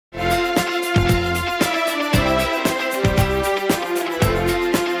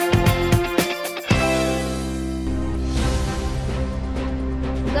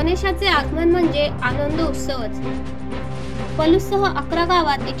गणेशाचे आगमन म्हणजे आनंद उत्सवच। पलूससह 11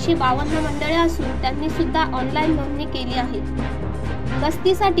 गावात 152 मंडळे असून त्यांनी सुद्धा ऑनलाईन नोंदणी केली आहे।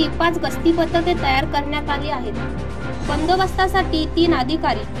 गस्तीसाठी 5 गस्ती पथके तयार करण्यात आली आहेत। बंदोबस्तासाठी 3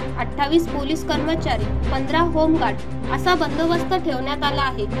 अधिकारी, 28 पोलीस कर्मचारी, 15 होमगार्ड असा बंदोबस्त ठेवण्यात आला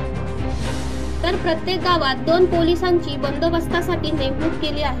आहे। तर प्रत्येक गावात 2 पोलिसांची बंदोबस्तासाठी नेमणूक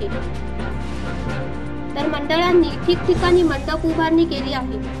केली आहे। तर मंडळांनी ठिकठिकाणी मंडप उभारणी केली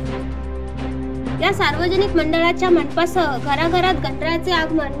आहे। या सार्वजनिक मंडळाच्या मंडपासह घराघरात गणरायाचे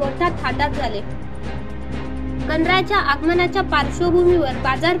आगमन मोठ्या थाटात झाले। गणरायाच्या आगमनाच्या पार्श्वभूमीवर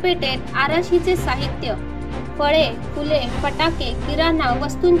बाजारपेठेत आराशीचे साहित्य, फळे, फुले, फटाके, किराणा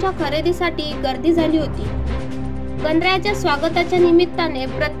वस्तूंच्या खरेदीसाठी गर्दी झाली होती। गणरायाच्या स्वागताच्या निमित्ताने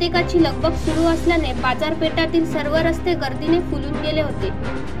प्रत्येकाची लगबग सुरू असल्याने बाजारपेठातील सर्व रस्ते गर्दीने फुलून गेले होते।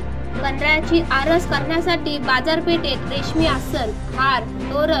 गणरायाची आरस करण्यासाठी बाजारपेठेत रेशमी आसन, हार,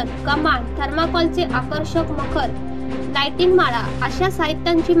 तोरण, कमान, थर्माकोलचे आकर्षक मखर, लाइटिंग माळा अशा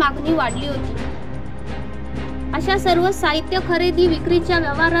साहित्यांची मागणी वाढली होती। अशा सर्व साहित्य खरेदी विक्रीच्या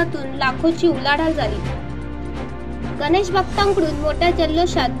व्यवहारातून लाखोची उलाढाल झाली। गणेश भक्तांकडून मोठ्या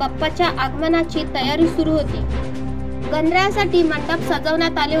जल्लोषात बाप्पाच्या आगमनाची तयारी सुरू होती। गणरायासाठी मंडप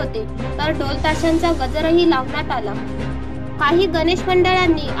सजवण्यात आले होते, तर ढोल ताशांचा गजरही लावण्यात आला। काही गणेश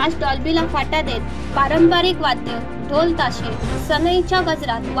मंडळांनी आज डॉल्बीला फाटा देत पारंपरिक वाद्य, ढोल ताशे, सनईच्या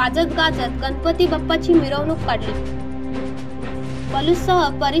गजरात वाजत गाजत गणपती बाप्पाची मिरवणूक काढली। पलूससह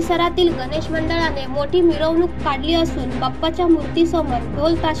परिसरातील गणेश मंडळाने मोठी मिरवणूक काढली असून बाप्पाच्या मूर्तीसमोर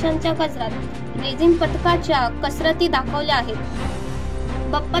ढोल ताशांच्या गजरात लेझिम पथकाच्या कसरती दाखवल्या आहेत।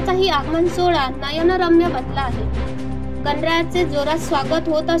 बाप्पाचाही आगमन सोहळा नयनरम्य बनला आहे। गणरायाचे जोरात स्वागत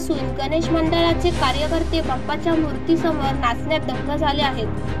होत असून गणेश मंडळाचे कार्यकर्ते बाप्पाच्या मूर्तीसमोर नाचण्यात दंग झाले आहेत।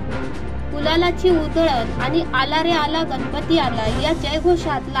 गुलालाची उधळण आणि आला रे आला गणपती आला या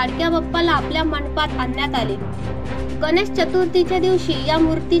जयघोषात लाडक्या बाप्पाला आपल्या मंडपात आणण्यात आले। गणेश चतुर्थीच्या दिवशी या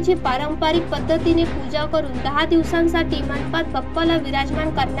मूर्तीची पारंपरिक पद्धतीने पूजा करून 10 दिवसांसाठी मंडपात बाप्पाला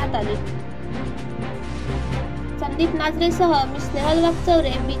विराजमान करण्यात आले। संदीप नाजरेसह मी स्नेहल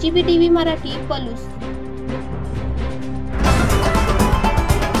वाकचौरे, BGB TV मराठी, पलूस।